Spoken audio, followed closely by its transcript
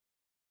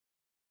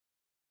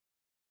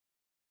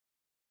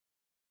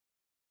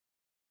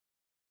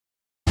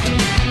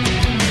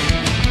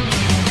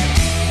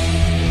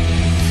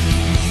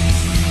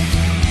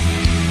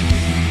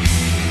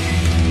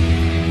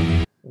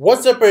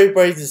What's up,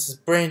 everybody? This is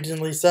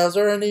Brandon Lee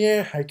Salazar in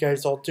here. How you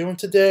guys all doing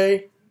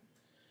today?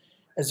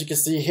 As you can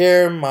see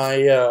here,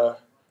 my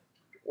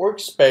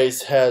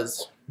workspace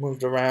has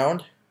moved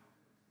around.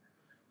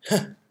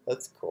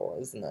 That's cool,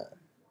 isn't it?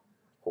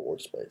 Cool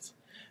workspace.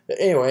 But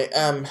anyway,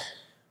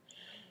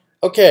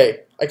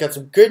 okay, I got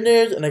some good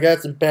news and I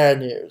got some bad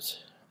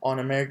news on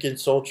American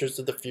Soldiers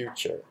of the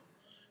Future.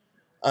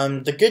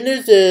 The good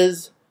news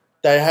is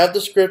that I have the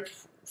script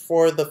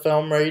for the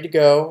film ready to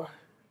go.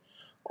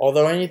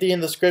 Although anything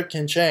in the script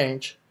can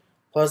change.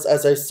 Plus,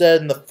 as I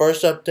said in the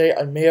first update,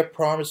 I may have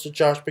promised to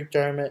Josh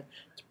McDermott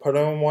to put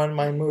him in one of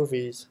my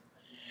movies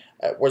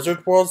at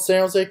Wizard World San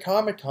Jose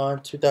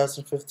Comic-Con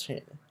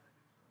 2015.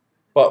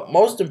 But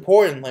most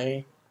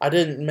importantly, I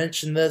didn't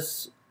mention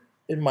this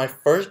in my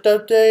first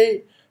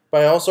update,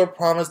 but I also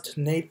promised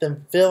to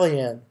Nathan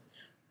Fillion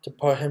to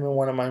put him in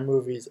one of my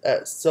movies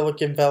at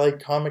Silicon Valley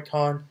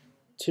Comic-Con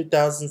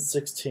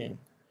 2016.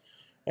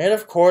 And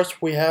of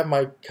course, we have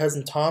my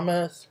cousin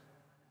Thomas,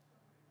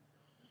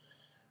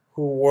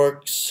 who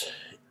works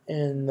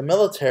in the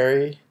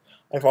military.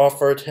 I've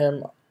offered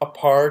him a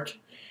part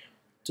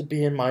to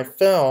be in my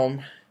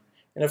film,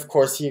 and of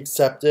course he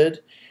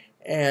accepted.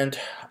 And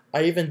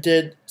I even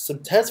did some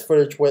test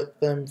footage with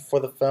him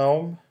for the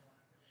film.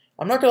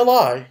 I'm not gonna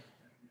lie,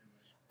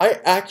 I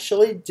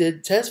actually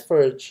did test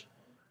footage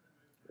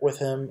with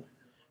him,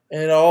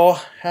 and it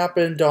all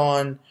happened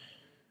on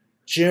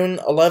June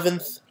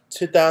 11th,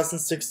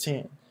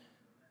 2016.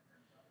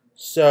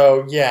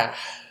 So yeah.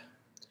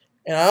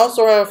 And I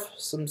also have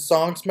some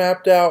songs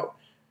mapped out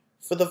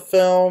for the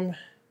film,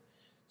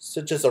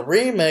 such as a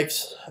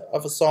remix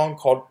of a song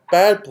called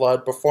Bad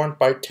Blood performed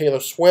by Taylor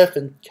Swift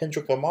and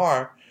Kendrick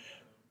Lamar,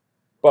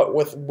 but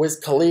with Wiz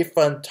Khalifa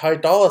and Ty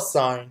Dolla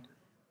 $ign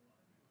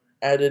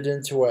added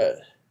into it.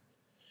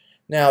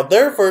 Now,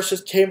 their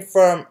verses came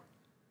from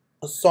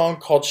a song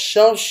called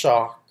Shell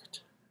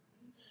Shocked,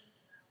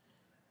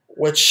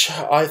 which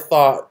I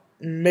thought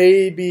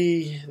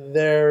maybe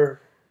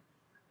their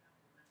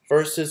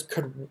verses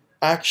could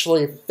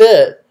actually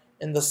fit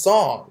in the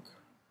song.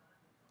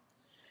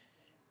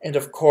 And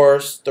of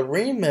course, the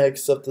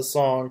remix of the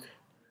song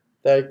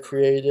that I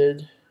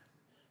created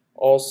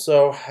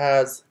also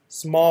has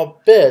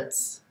small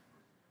bits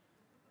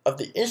of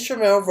the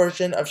instrumental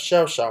version of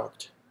Shell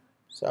Shocked.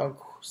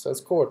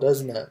 Sounds cool,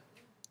 doesn't it?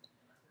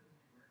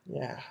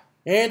 Yeah.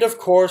 And of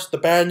course, the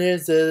bad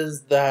news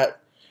is that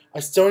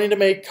I still need to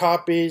make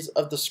copies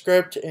of the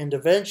script, and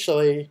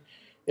eventually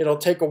it'll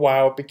take a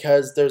while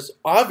because there's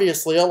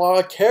obviously a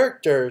lot of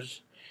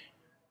characters,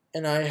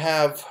 and I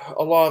have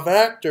a lot of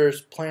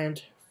actors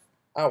planned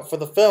out for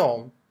the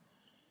film,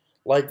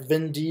 like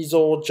Vin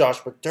Diesel, Josh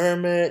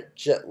McDermott,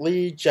 Jet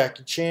Li,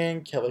 Jackie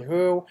Chan, Kelly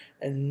Hu,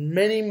 and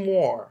many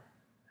more.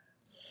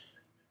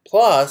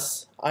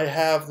 Plus, I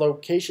have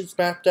locations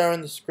mapped out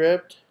in the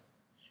script,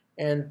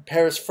 and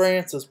Paris,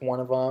 France is one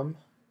of them.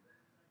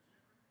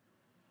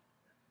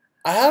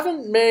 I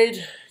haven't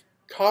made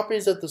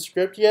copies of the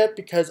script yet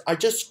because I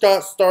just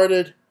got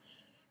started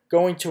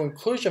going to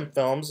Inclusion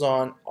Films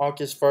on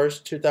August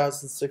 1st,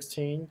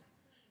 2016.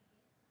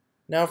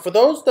 Now, for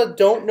those that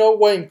don't know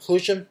what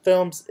Inclusion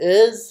Films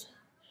is,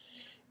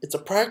 it's a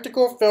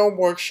practical film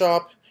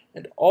workshop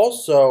and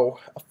also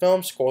a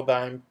film school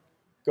that I'm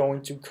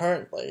going to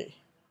currently.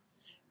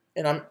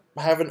 And I'm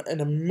having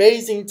an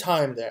amazing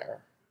time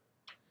there.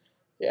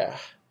 Yeah.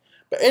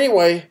 But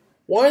anyway,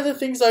 one of the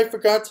things I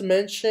forgot to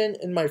mention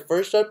in my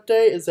first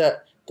update is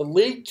that the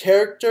lead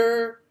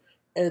character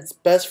and its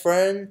best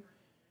friend,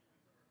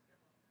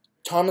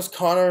 Thomas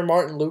Connor and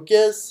Martin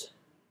Lucas,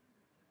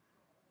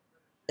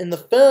 in the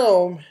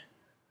film,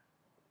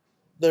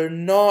 they're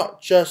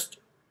not just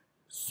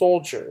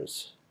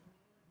soldiers,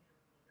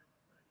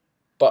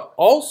 but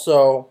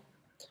also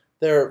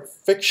they're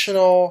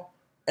fictional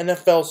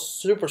NFL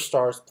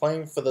superstars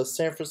playing for the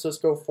San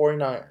Francisco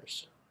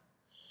 49ers.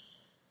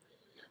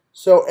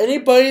 So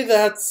anybody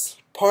that's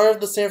part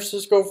of the San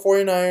Francisco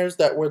 49ers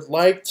that would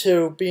like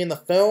to be in the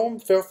film,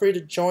 feel free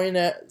to join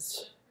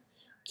as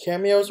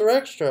cameos or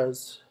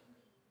extras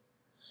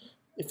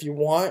if you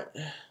want.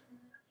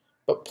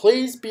 But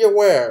please be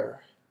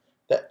aware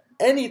that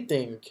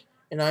anything,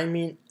 and I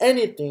mean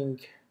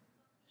anything,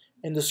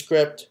 in the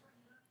script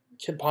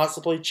can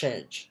possibly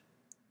change.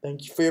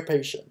 Thank you for your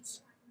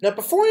patience. Now,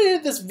 before I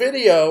end this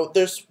video,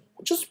 there's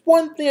just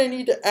one thing I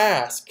need to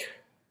ask.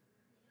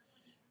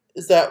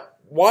 Is that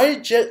why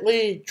did Jet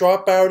Li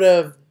drop out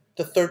of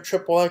the third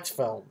XXX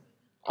film?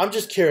 I'm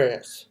just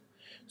curious.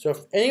 So if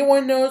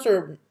anyone knows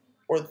or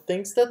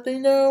thinks that they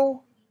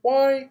know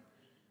why,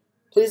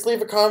 please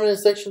leave a comment in the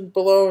section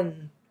below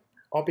and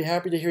I'll be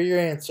happy to hear your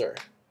answer.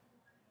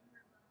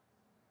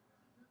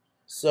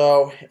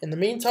 So, in the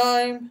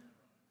meantime,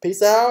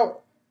 peace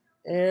out,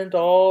 and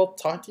I'll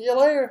talk to you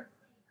later.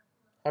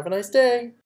 Have a nice day.